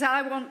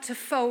I want to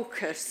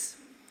focus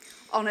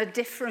on a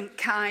different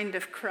kind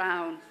of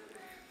crown.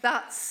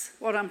 That's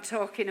what I'm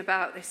talking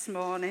about this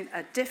morning,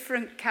 a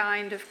different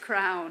kind of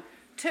crown.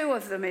 Two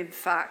of them, in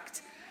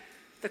fact.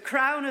 The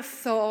crown of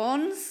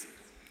thorns,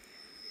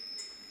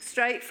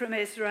 straight from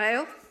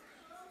Israel,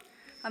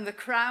 and the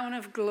crown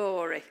of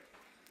glory.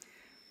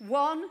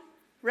 One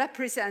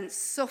represents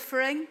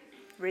suffering,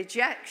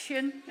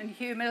 rejection, and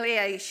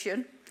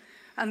humiliation,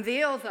 and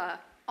the other,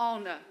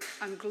 honor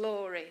and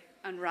glory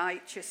and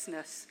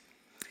righteousness.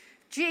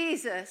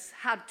 Jesus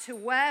had to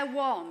wear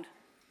one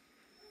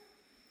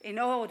in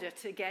order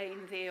to gain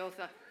the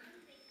other.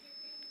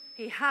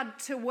 He had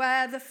to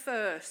wear the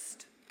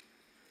first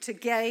to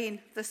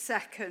gain the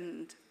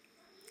second.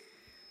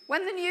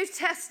 When the New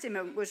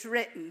Testament was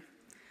written,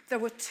 there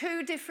were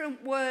two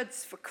different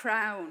words for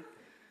crown.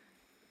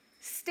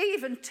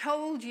 Stephen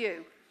told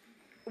you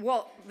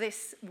what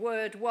this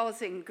word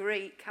was in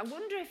Greek. I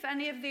wonder if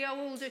any of the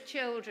older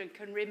children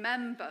can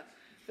remember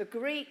the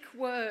Greek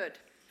word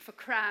for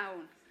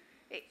crown.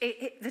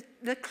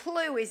 The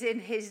clue is in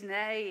his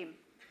name.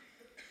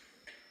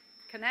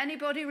 Can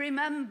anybody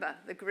remember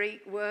the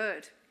Greek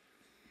word?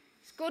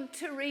 It's good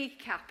to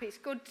recap. It's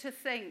good to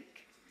think.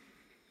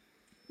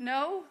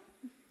 No?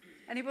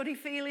 Anybody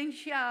feeling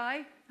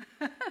shy?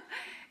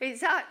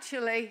 It's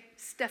actually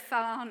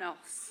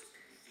Stephanos.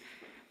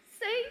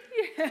 See?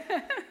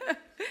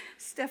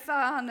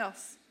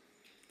 Stephanos.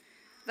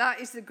 That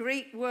is the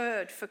Greek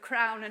word for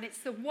crown, and it's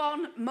the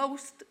one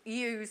most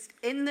used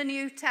in the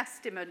New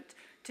Testament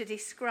to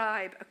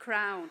describe a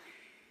crown.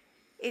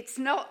 It's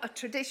not a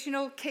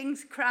traditional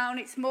king's crown.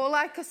 It's more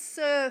like a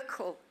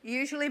circle,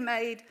 usually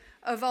made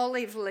of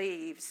olive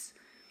leaves.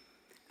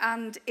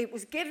 And it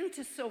was given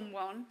to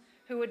someone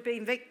who had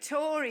been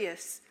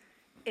victorious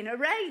in a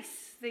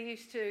race. They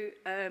used to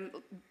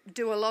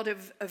do a lot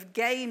of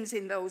games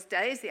in those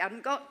days. They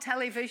hadn't got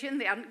television.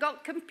 They hadn't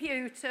got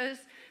computers.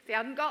 They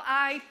hadn't got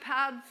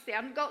iPads. They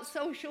hadn't got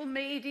social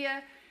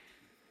media.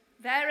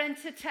 Their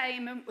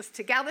entertainment was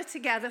to gather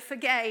together for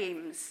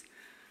games,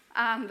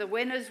 and the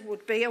winners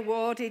would be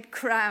awarded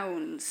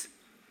crowns.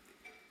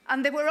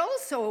 And they were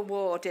also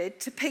awarded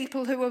to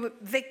people who were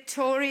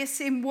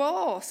victorious in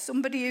war,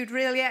 somebody who'd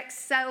really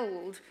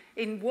excelled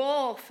in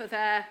war for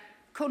their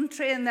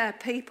country and their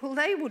people.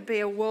 They would be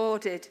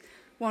awarded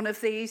one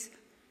of these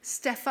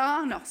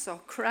Stephanos, or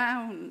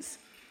crowns.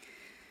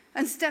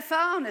 And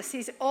Stephanos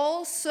is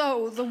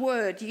also the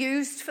word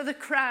used for the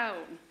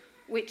crown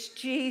which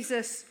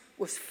Jesus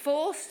was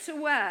forced to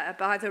wear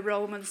by the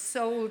Roman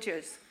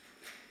soldiers.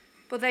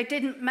 But they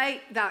didn't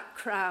make that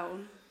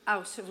crown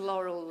out of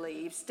laurel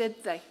leaves,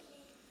 did they?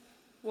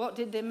 What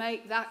did they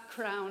make that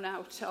crown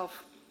out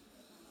of?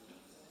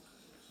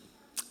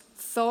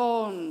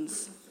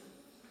 Thorns.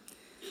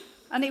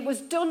 And it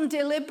was done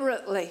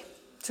deliberately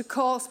to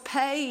cause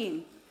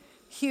pain,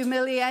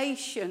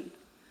 humiliation,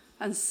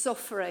 and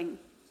suffering.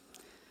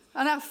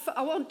 And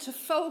I want to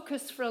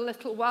focus for a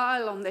little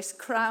while on this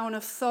crown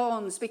of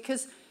thorns,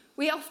 because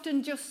we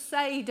often just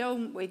say,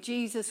 don't we,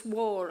 Jesus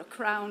wore a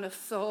crown of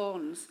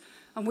thorns,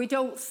 and we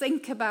don't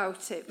think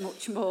about it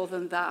much more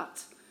than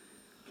that.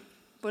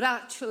 But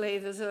actually,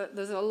 there's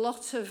a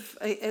lot of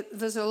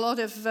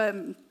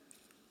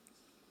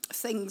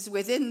things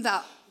within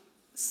that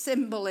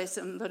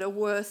symbolism that are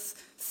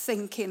worth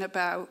thinking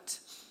about.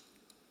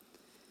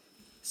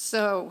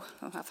 So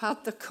I've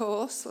had the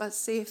course. Let's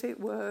see if it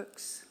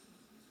works.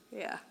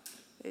 Yeah,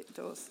 it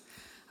does.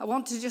 I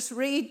want to just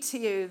read to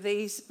you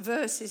these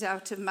verses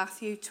out of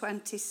Matthew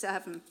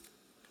 27.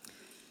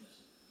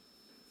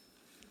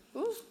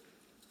 Ooh,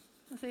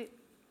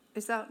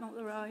 is that not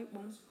the right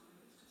one?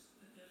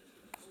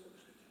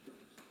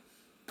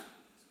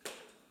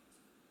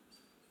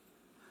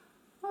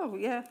 Oh,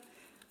 yeah.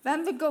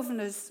 Then the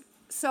governor's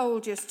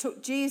soldiers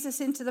took Jesus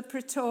into the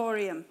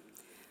praetorium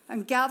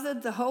and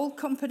gathered the whole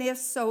company of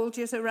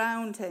soldiers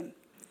around him.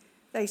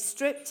 They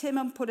stripped him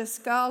and put a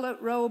scarlet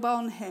robe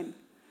on him.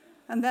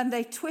 And then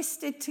they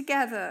twisted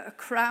together a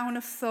crown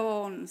of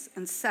thorns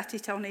and set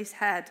it on his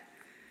head.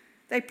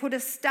 They put a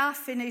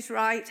staff in his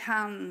right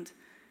hand,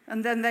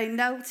 and then they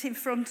knelt in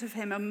front of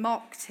him and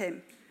mocked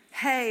him.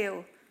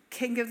 "Hail,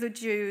 King of the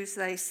Jews,"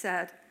 they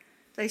said.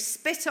 They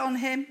spit on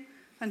him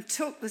and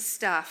took the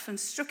staff and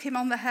struck him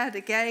on the head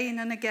again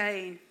and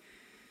again.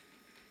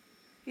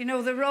 You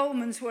know, the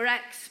Romans were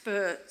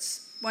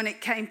experts when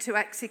it came to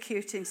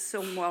executing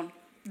someone.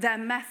 Their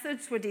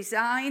methods were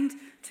designed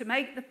to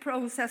make the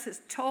process as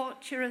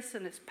torturous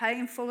and as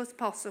painful as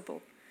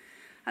possible.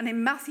 And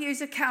in Matthew's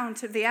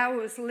account of the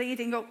hours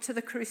leading up to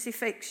the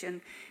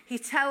crucifixion, he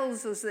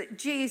tells us that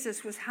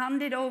Jesus was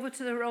handed over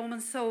to the Roman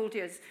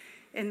soldiers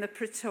in the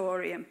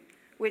praetorium,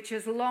 which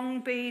has long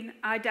been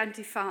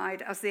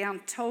identified as the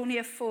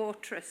Antonia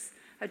fortress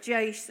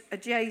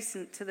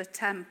adjacent to the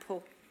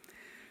temple.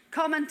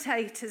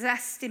 Commentators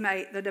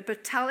estimate that a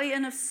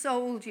battalion of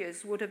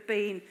soldiers would have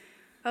been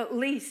at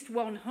least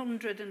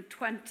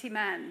 120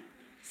 men,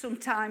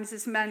 sometimes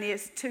as many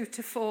as 200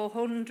 to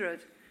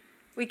 400.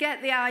 We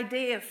get the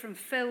idea from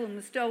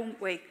films,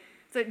 don't we,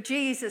 that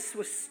Jesus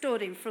was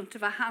stood in front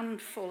of a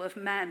handful of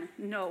men.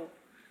 No.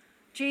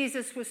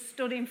 Jesus was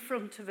stood in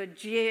front of a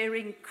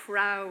jeering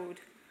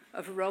crowd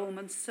of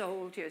Roman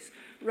soldiers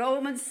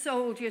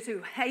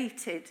who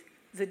hated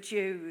the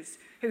Jews,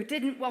 who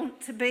didn't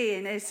want to be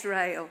in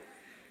Israel,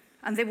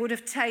 and they would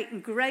have taken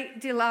great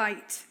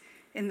delight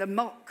in the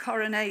mock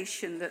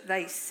coronation that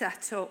they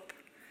set up.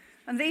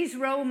 And these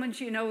Romans,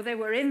 they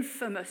were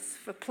infamous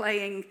for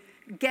playing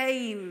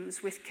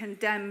games with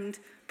condemned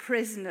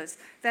prisoners.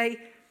 They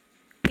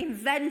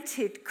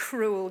invented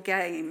cruel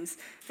games.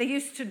 They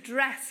used to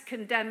dress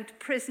condemned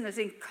prisoners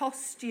in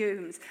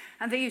costumes,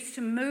 and they used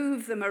to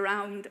move them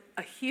around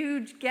a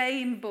huge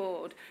game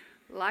board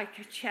like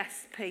a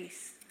chess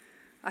piece.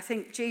 I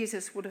think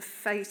Jesus would have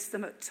faced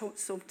them at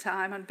some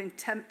time and been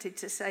tempted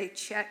to say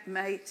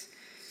checkmate,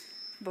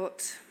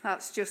 but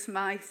that's just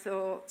my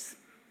thoughts.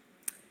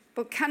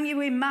 But can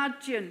you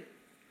imagine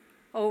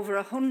over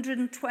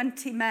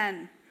 120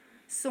 men,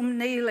 some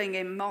kneeling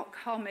in mock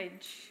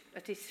homage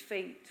at his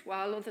feet,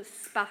 while others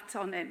spat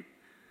on him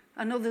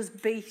and others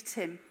beat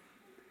him,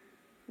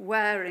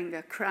 wearing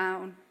a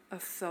crown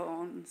of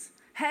thorns?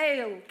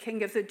 "Hail,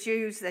 King of the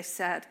Jews," they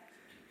said.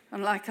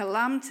 And like a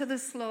lamb to the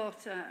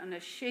slaughter and a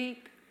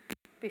sheep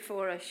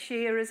before a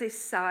shearers is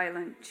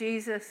silent,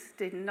 Jesus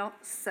did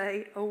not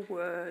say a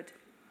word.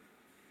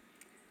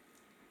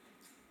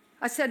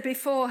 I said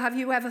before, have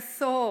you ever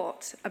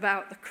thought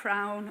about the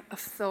crown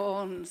of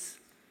thorns?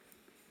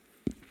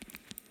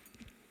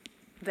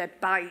 They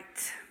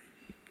bite.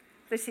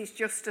 This is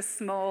just a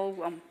small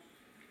one.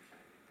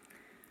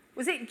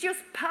 Was it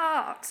just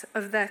part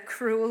of their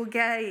cruel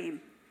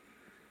game?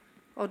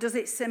 Or does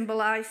it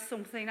symbolise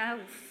something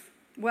else?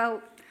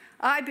 Well,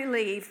 I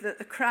believe that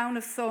the crown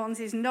of thorns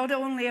is not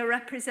only a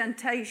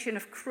representation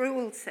of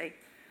cruelty,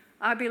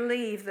 I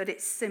believe that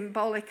it's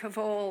symbolic of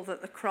all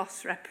that the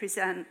cross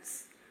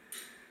represents.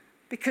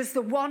 Because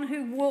the one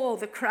who wore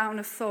the crown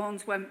of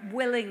thorns went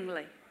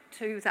willingly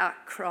to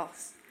that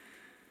cross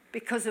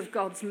because of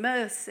God's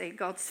mercy,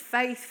 God's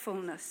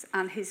faithfulness,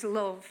 and his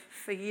love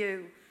for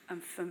you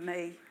and for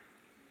me.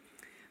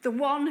 The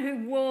one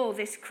who wore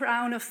this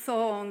crown of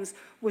thorns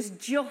was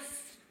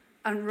just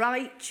and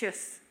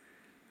righteous,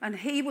 and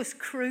he was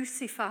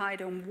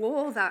crucified and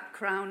wore that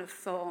crown of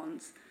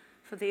thorns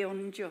for the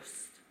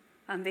unjust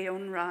and the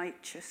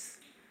unrighteous.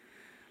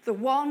 The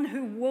one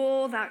who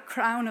wore that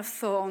crown of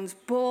thorns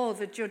bore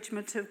the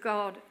judgment of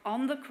God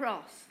on the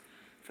cross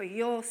for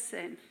your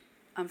sin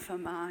and for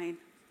mine.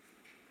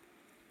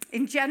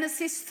 In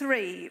Genesis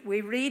 3,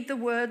 we read the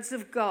words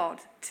of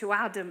God to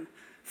Adam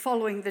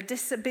following the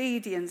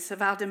disobedience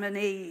of Adam and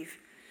Eve,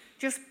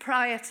 just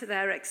prior to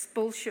their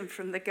expulsion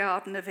from the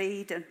Garden of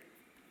Eden.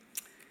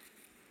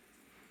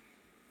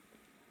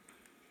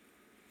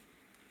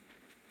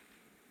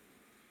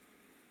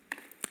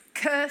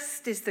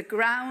 Cursed is the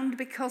ground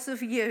because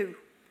of you.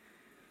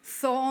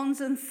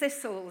 Thorns and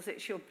thistles it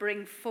shall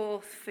bring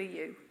forth for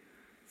you.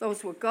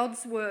 Those were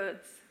God's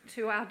words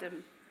to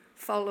Adam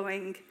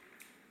following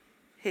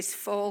his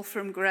fall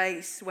from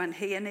grace when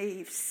he and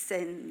Eve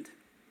sinned.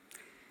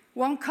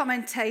 One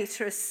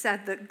commentator has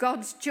said that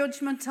God's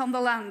judgment on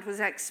the land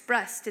was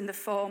expressed in the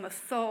form of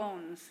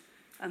thorns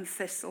and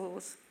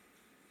thistles.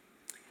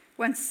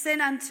 When sin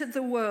entered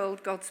the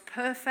world, God's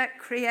perfect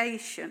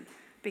creation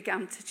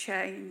began to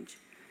change.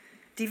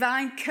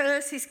 Divine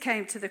curses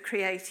came to the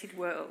created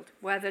world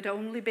where there'd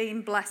only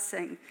been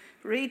blessing.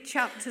 Read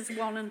chapters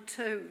 1 and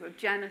 2 of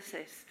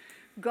Genesis.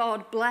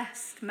 God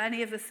blessed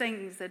many of the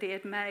things that he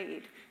had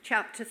made.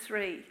 Chapter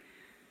 3,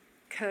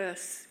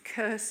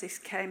 curses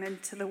came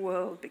into the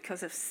world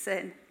because of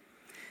sin.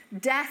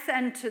 Death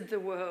entered the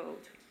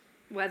world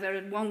where there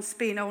had once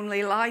been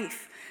only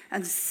life,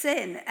 and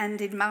sin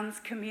ended man's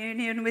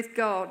communion with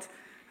God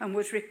and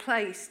was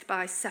replaced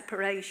by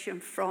separation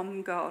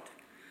from God.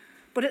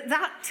 But at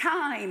that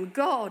time,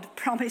 God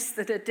promised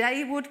that a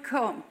day would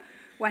come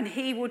when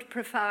he would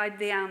provide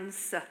the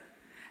answer.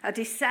 A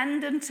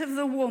descendant of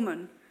the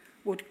woman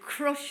would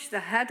crush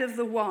the head of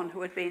the one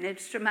who had been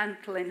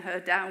instrumental in her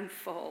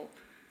downfall.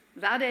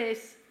 That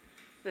is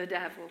the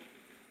devil,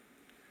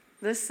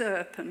 the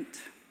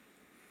serpent.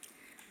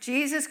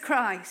 Jesus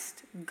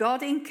Christ,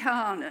 God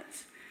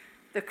incarnate,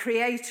 the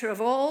creator of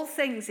all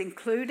things,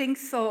 including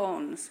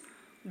thorns,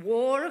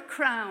 wore a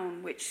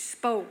crown which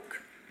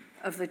spoke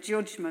of the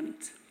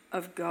judgment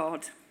of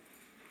God.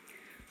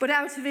 But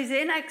out of his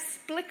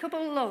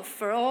inexplicable love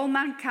for all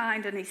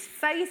mankind and his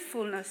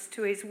faithfulness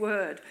to his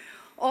word,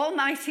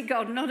 Almighty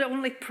God not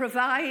only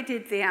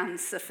provided the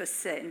answer for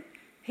sin,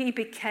 he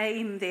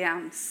became the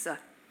answer,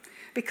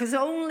 because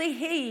only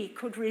he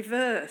could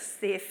reverse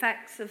the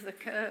effects of the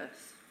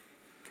curse.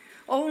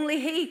 Only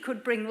he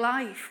could bring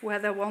life where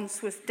there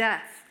once was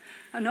death,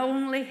 and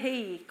only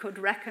he could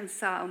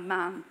reconcile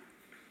man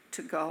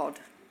to God.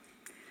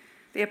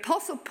 The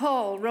Apostle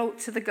Paul wrote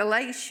to the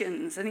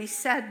Galatians, and he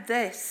said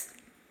this: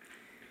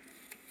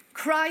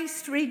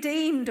 Christ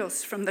redeemed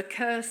us from the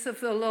curse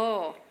of the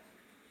law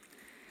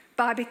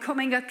by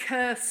becoming a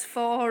curse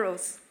for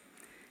us.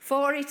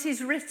 For it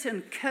is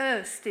written,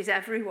 cursed is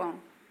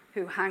everyone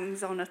who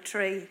hangs on a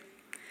tree.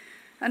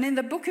 And in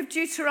the book of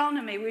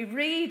Deuteronomy, we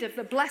read of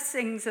the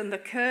blessings and the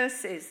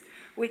curses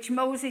which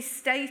Moses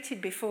stated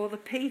before the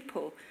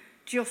people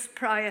just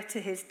prior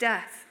to his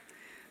death.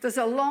 There's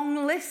a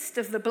long list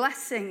of the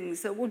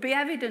blessings that would be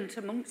evident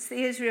amongst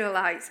the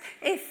Israelites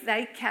if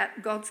they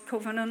kept God's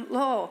covenant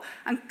law.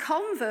 And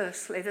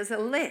conversely, there's a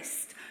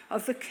list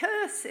of the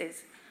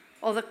curses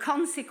or the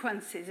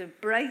consequences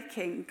of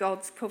breaking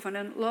God's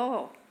covenant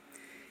law.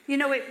 You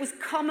know, it was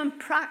common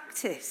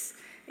practice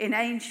in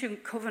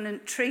ancient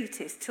covenant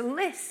treaties to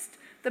list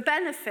the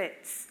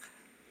benefits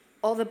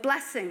or the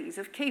blessings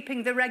of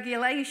keeping the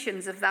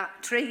regulations of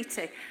that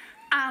treaty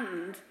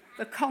and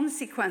the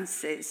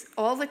consequences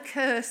or the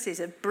curses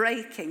of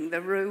breaking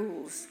the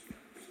rules.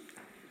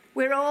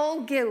 We're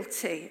all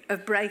guilty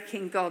of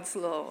breaking God's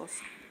laws,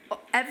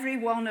 every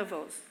one of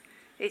us.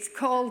 It's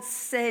called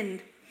sin.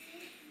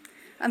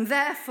 And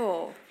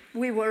therefore,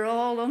 we were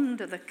all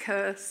under the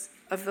curse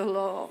of the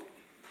law.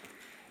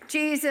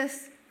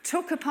 Jesus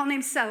took upon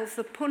himself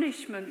the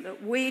punishment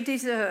that we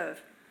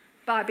deserve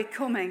by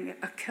becoming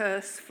a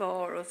curse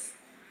for us.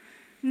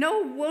 No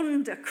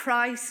wonder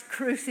Christ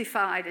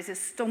crucified is a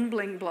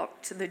stumbling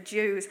block to the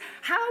Jews.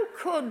 How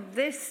could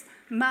this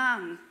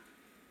man,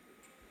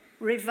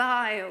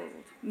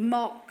 reviled,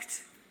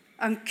 mocked,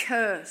 and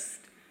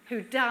cursed,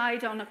 who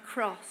died on a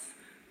cross,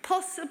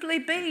 possibly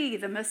be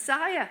the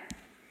Messiah,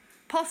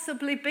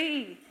 possibly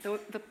be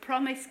the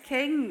promised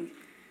king?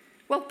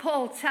 Well,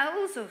 Paul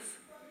tells us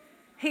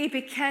he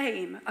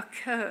became a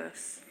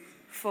curse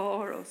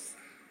for us.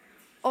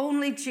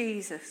 Only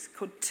Jesus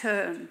could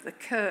turn the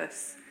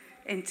curse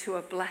into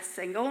a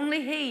blessing.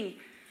 Only he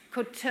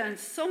could turn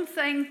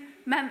something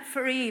meant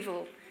for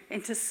evil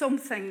into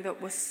something that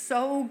was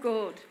so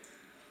good.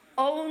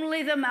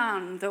 Only the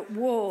man that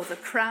wore the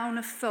crown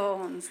of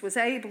thorns was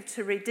able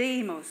to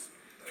redeem us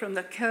from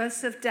the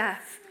curse of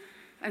death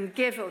and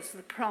give us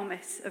the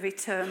promise of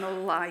eternal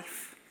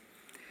life.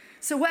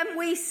 So when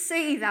we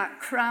see that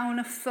crown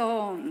of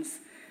thorns,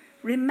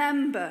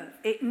 remember,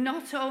 it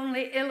not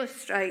only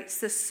illustrates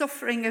the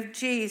suffering of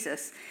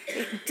Jesus,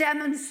 it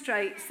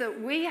demonstrates that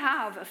we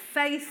have a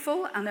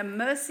faithful and a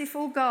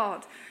merciful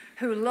God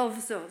who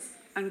loves us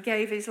and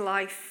gave his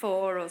life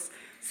for us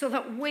so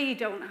that we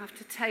don't have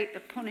to take the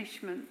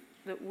punishment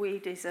that we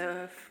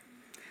deserve.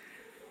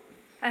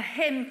 A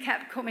hymn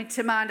kept coming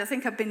to mind. I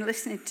think I've been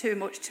listening too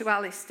much to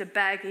Alistair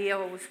Begg. He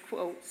always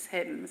quotes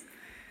hymns.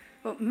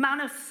 But Man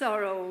of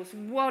Sorrows,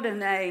 what a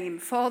name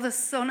for the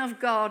Son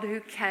of God who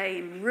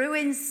came,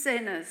 ruined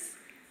sinners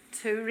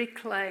to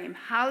reclaim.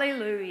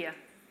 Hallelujah,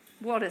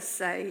 what a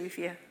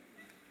Saviour.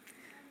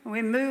 And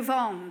we move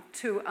on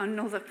to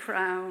another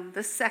crown,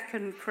 the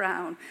second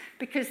crown,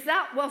 because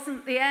that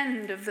wasn't the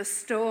end of the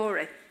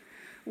story.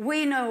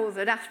 We know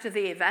that after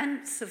the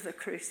events of the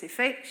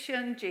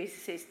crucifixion,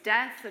 Jesus'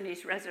 death and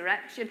his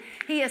resurrection,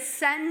 he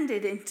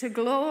ascended into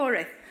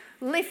glory.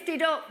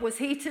 Lifted up was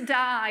he to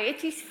die.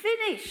 It is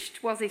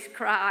finished was his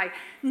cry.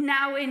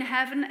 Now in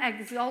heaven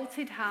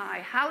exalted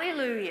high.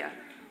 Hallelujah.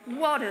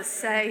 What a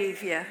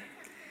Saviour.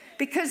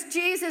 Because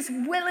Jesus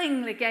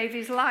willingly gave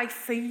his life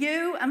for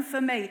you and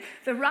for me.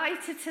 The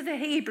writer to the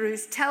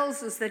Hebrews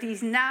tells us that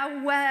he's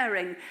now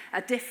wearing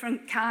a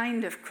different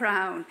kind of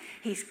crown.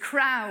 He's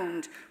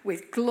crowned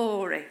with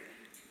glory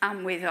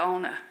and with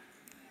honour.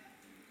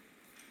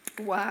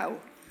 Wow.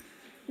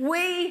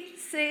 We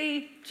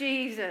see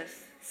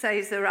Jesus,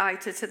 says the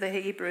writer to the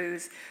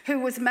Hebrews, who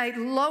was made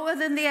lower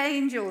than the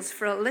angels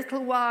for a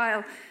little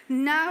while,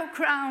 now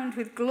crowned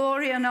with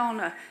glory and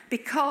honour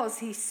because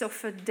he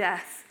suffered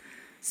death,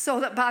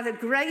 so that by the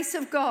grace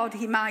of God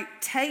he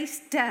might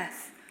taste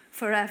death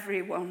for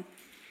everyone.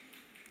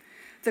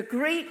 The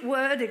Greek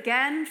word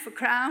again for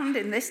crowned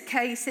in this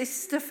case is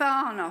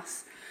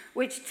Stephanos,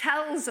 which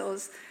tells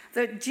us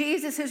that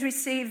Jesus has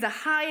received the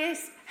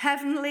highest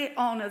heavenly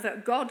honour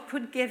that God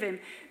could give him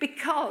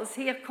because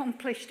he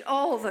accomplished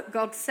all that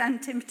God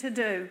sent him to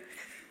do.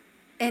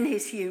 In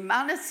his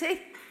humanity,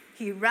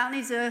 he ran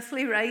his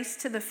earthly race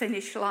to the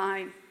finish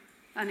line,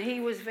 and he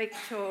was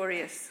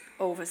victorious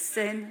over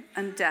sin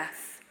and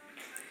death.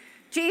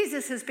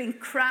 Jesus has been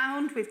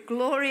crowned with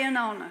glory and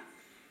honour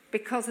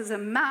because as a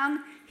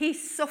man he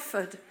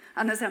suffered,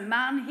 and as a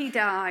man he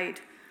died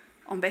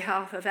on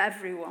behalf of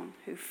everyone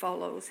who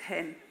follows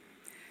him.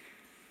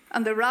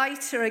 And the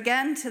writer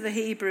again to the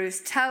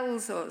Hebrews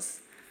tells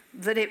us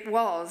that it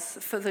was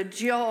for the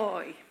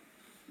joy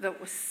that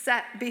was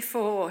set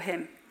before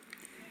him.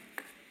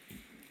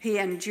 He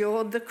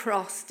endured the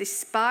cross,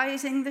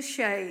 despising the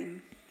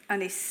shame,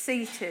 and is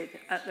seated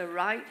at the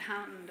right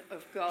hand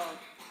of God.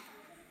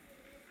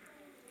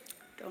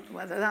 Don't know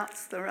whether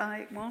that's the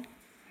right one.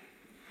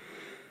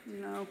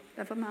 No,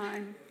 never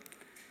mind.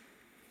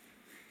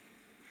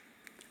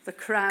 The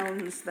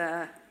crown's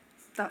there.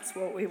 That's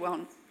what we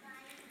want.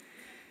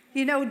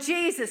 You know,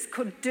 Jesus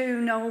could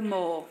do no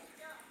more.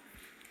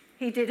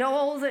 He did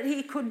all that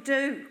he could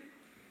do.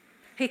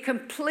 He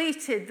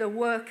completed the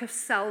work of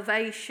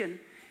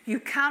salvation. You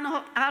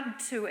cannot add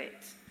to it.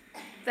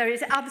 There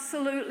is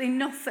absolutely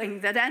nothing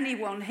that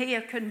anyone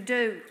here can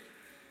do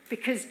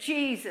because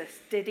Jesus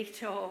did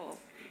it all.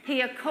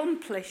 He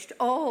accomplished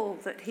all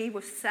that he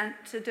was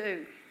sent to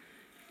do.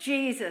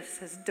 Jesus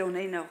has done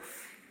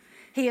enough.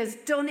 He has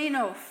done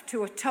enough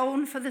to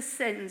atone for the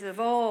sins of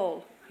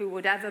all who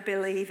would ever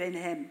believe in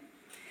him.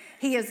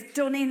 He has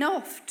done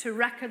enough to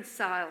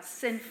reconcile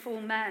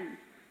sinful men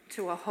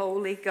to a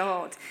holy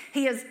God.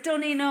 He has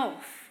done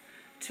enough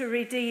to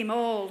redeem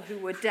all who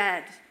were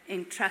dead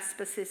in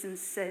trespasses and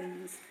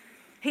sins.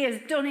 He has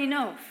done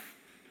enough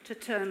to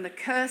turn the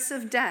curse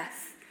of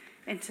death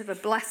into the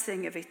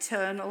blessing of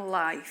eternal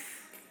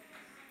life.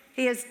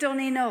 He has done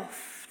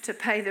enough to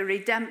pay the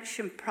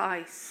redemption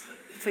price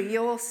for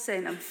your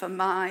sin and for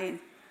mine.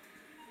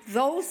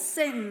 Those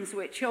sins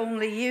which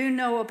only you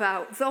know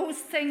about, those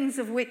things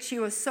of which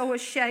you are so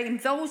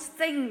ashamed, those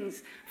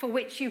things for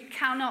which you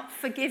cannot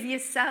forgive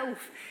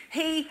yourself,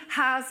 he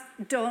has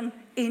done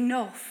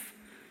enough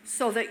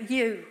so that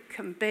you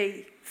can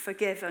be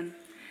forgiven.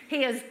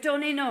 He has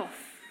done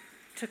enough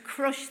to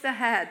crush the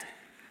head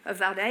of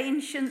that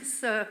ancient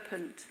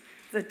serpent,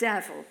 the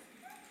devil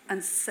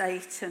and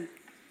Satan.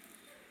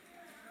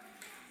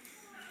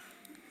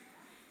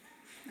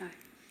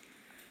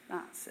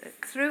 That's it.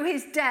 Through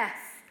his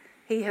death,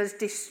 he has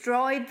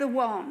destroyed the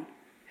one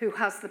who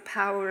has the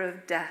power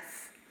of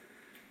death.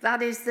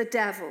 That is the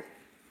devil,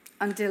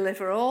 and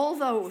deliver all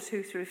those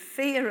who through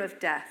fear of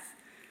death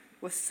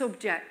were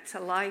subject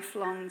to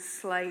lifelong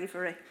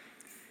slavery.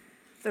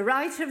 The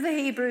writer of the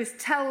Hebrews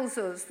tells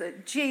us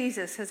that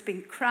Jesus has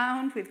been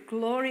crowned with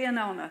glory and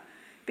honor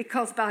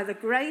because by the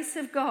grace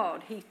of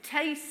God, he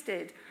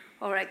tasted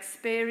or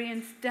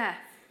experienced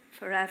death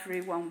for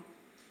everyone.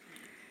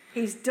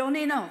 He's done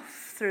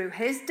enough through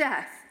his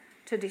death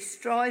to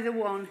destroy the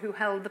one who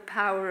held the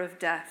power of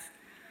death,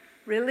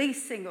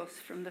 releasing us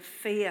from the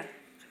fear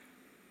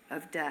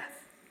of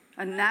death.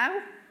 And now,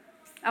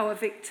 our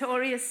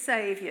victorious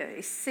Saviour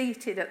is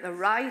seated at the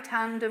right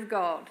hand of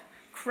God,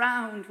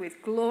 crowned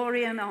with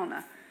glory and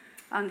honour,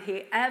 and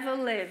he ever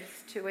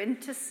lives to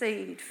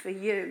intercede for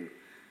you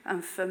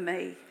and for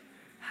me.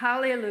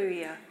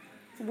 Hallelujah.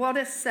 What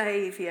a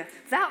Saviour.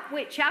 That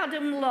which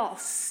Adam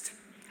lost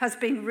has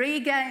been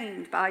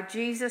regained by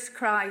Jesus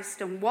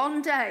Christ, and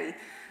one day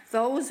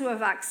those who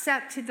have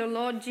accepted the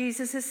Lord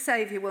Jesus as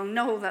Saviour will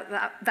know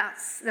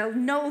they'll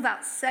know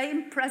that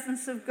same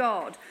presence of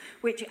God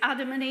which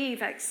Adam and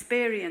Eve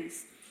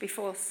experienced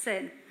before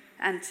sin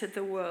entered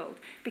the world,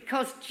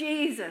 because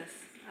Jesus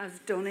has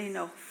done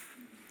enough.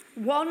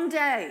 One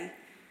day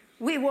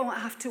we won't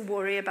have to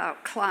worry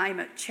about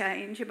climate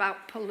change,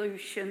 about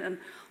pollution and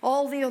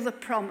all the other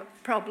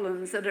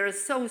problems that are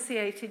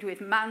associated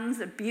with man's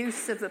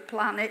abuse of the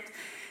planet,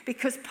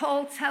 because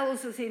Paul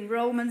tells us in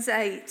Romans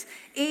 8,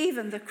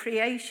 even the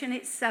creation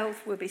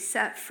itself will be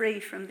set free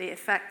from the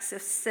effects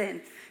of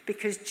sin,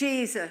 because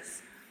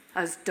Jesus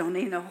has done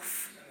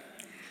enough.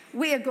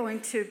 We are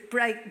going to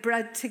break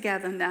bread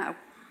together now.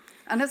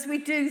 And as we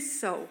do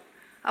so,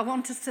 I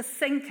want us to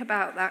think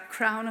about that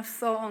crown of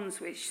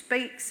thorns which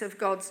speaks of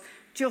God's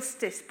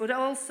justice, but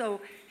also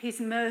his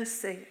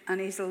mercy and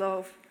his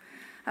love.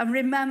 And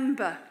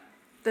remember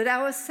that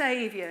our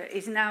Saviour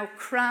is now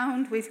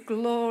crowned with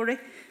glory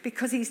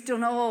because he's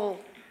done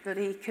all that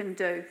he can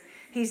do.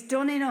 He's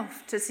done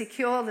enough to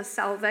secure the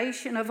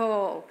salvation of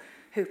all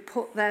who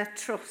put their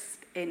trust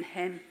in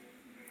him.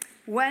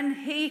 When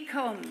he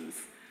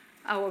comes,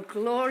 our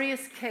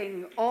glorious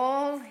King,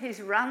 all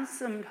his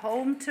ransomed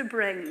home to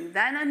bring,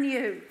 then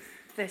anew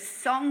this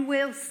song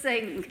we'll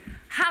sing.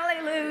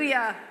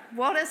 Hallelujah,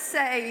 what a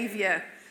Saviour.